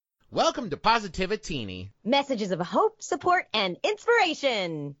Welcome to Positivitini. Messages of hope, support, and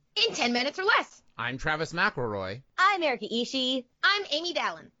inspiration. In 10 minutes or less. I'm Travis McElroy. I'm Erica Ishii. I'm Amy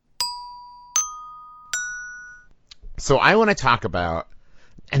Dallin. So I want to talk about,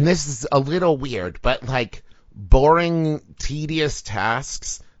 and this is a little weird, but like boring, tedious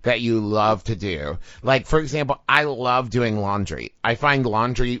tasks that you love to do. Like, for example, I love doing laundry. I find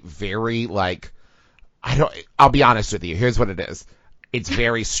laundry very, like, I'll be honest with you. Here's what it is. It's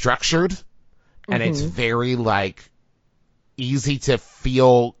very structured, and it's very, like, easy to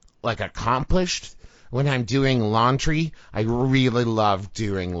feel, like, accomplished. When I'm doing laundry, I really love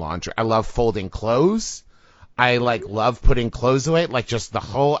doing laundry. I love folding clothes. I, like, love putting clothes away. Like, just the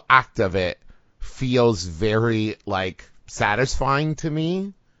whole act of it feels very, like, satisfying to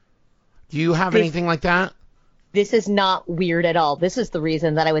me. Do you have anything like that? This is not weird at all. This is the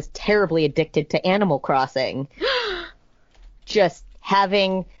reason that I was terribly addicted to Animal Crossing. Just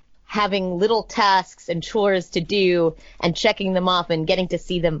having little tasks and chores to do and checking them off and getting to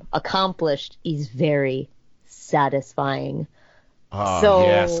see them accomplished is very satisfying. Oh,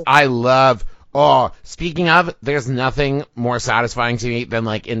 yes. I love... Oh, speaking of, there's nothing more satisfying to me than,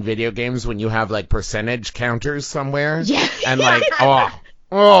 like, in video games when you have, like, percentage counters somewhere. Yeah. And, like, I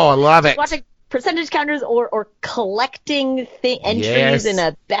love it. Watching percentage counters or collecting entries in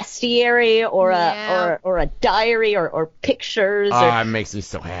a bestiary or a diary or pictures. It makes me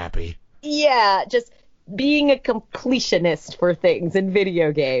so happy. Yeah, just being a completionist for things in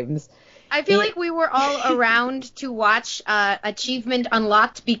video games. I feel like we were all around to watch Achievement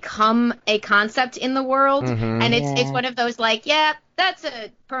Unlocked become a concept in the world, and it's one of those, like, yeah, that's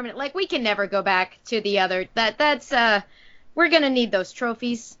a permanent, like, we can never go back to the other, that's we're gonna need those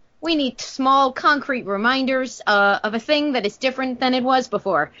trophies. We need small, concrete reminders of a thing that is different than it was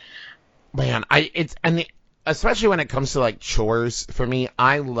before. Man, especially when it comes to, like, chores, for me,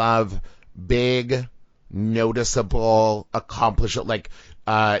 I love big, noticeable, accomplishable, like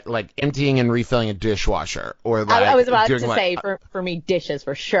emptying and refilling a dishwasher. Or like, I was about to say, for me, dishes,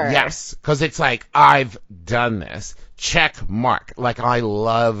 for sure. Yes, because it's like, I've done this. Check mark. Like, I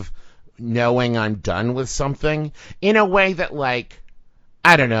love knowing I'm done with something in a way that, like,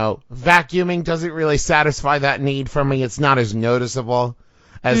 I don't know, vacuuming doesn't really satisfy that need for me. It's not as noticeable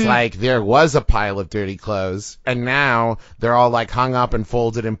as, like, there was a pile of dirty clothes, and now they're all, like, hung up and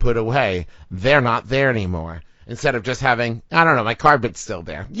folded and put away. They're not there anymore. Instead of just having, I don't know, my carpet's still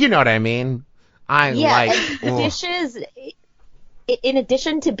there. You know what I mean? Dishes, in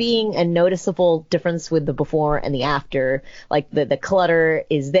addition to being a noticeable difference with the before and the after, like the clutter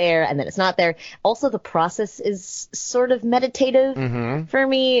is there and then it's not there. Also, the process is sort of meditative for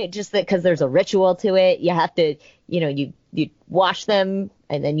me, just that because there's a ritual to it. You have to, you wash them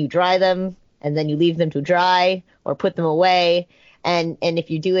and then you dry them and then you leave them to dry or put them away. And if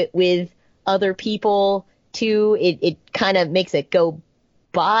you do it with other people too, it kind of makes it go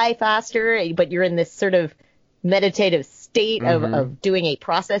by faster, but you're in this sort of meditative state of doing a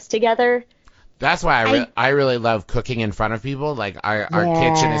process together. That's why I really love cooking in front of people. Like, our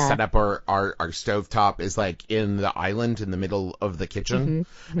kitchen is set up, our stovetop is, like, in the island in the middle of the kitchen.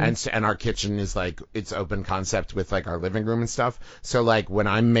 And our kitchen is, like, it's open concept with, like, our living room and stuff. So, like, when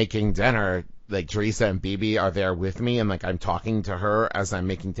I'm making dinner, like, Teresa and Bibi are there with me, and, like, I'm talking to her as I'm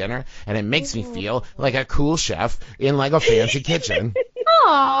making dinner, and it makes me feel like a cool chef in, like, a fancy kitchen.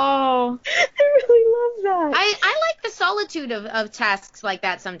 Oh, I really love that. I like the solitude of tasks like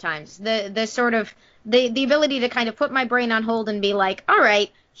that sometimes. The sort of the ability to kind of put my brain on hold and be like, all right,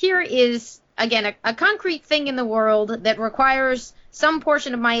 here is again a concrete thing in the world that requires some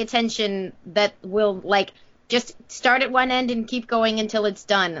portion of my attention that will, like, just start at one end and keep going until it's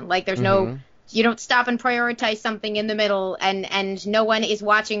done. Like, there's no, you don't stop and prioritize something in the middle, and no one is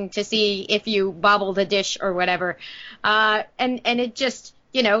watching to see if you bobble the dish or whatever. And it just,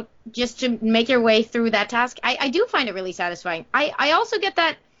 just to make your way through that task, I do find it really satisfying. I also get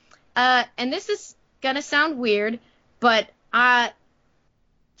that, and this is going to sound weird, but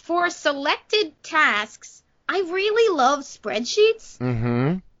for selected tasks, I really love spreadsheets.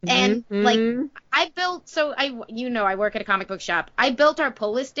 And, like, I work at a comic book shop. I built our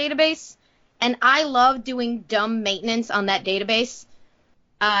pull list database, and I love doing dumb maintenance on that database.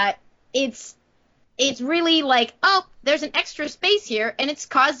 It's really like, oh, there's an extra space here, and it's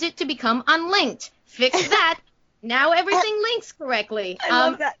caused it to become unlinked. Fix that. Now everything links correctly. I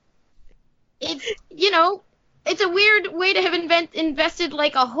love that. It's a weird way to have invested,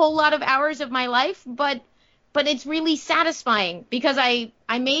 like, a whole lot of hours of my life, but it's really satisfying because I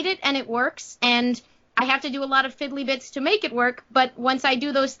made it and it works, and I have to do a lot of fiddly bits to make it work, but once I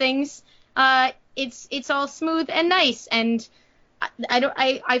do those things, it's all smooth and nice, and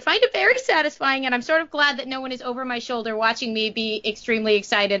I find it very satisfying, and I'm sort of glad that no one is over my shoulder watching me be extremely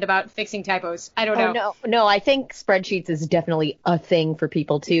excited about fixing typos. I don't know. No, I think spreadsheets is definitely a thing for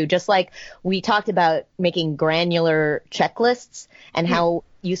people too. Just like we talked about making granular checklists and how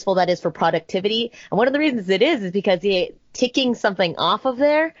useful that is for productivity. And one of the reasons it is because ticking something off of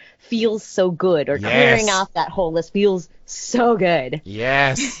there feels so good, or clearing off that whole list feels so good.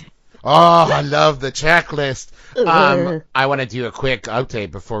 Yes. Oh, I love the checklist. I want to do a quick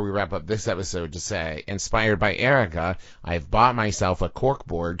update before we wrap up this episode to say, inspired by Erica, I've bought myself a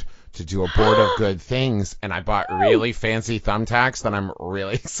corkboard to do a board of good things, and I bought really fancy thumbtacks that I'm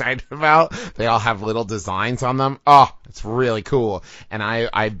really excited about. They all have little designs on them. Oh, it's really cool. And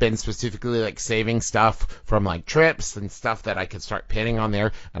I've been specifically like saving stuff from like trips and stuff that I could start pinning on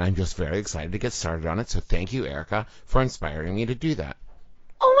there, and I'm just very excited to get started on it. So thank you, Erica, for inspiring me to do that.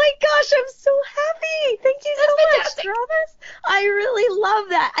 Oh my gosh, I'm so happy. Thank you so much, Travis. I really love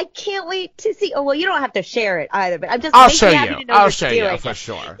that. I can't wait to see. Oh, well, you don't have to share it either, but I'm just I'll show happy you. to know I'll you're show doing you it. for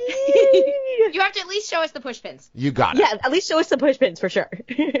sure. You have to at least show us the push pins. You got it. Yeah, at least show us the push pins for sure.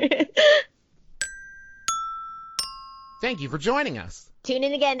 Thank you for joining us. Tune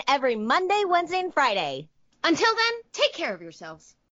in again every Monday, Wednesday, and Friday. Until then, take care of yourselves.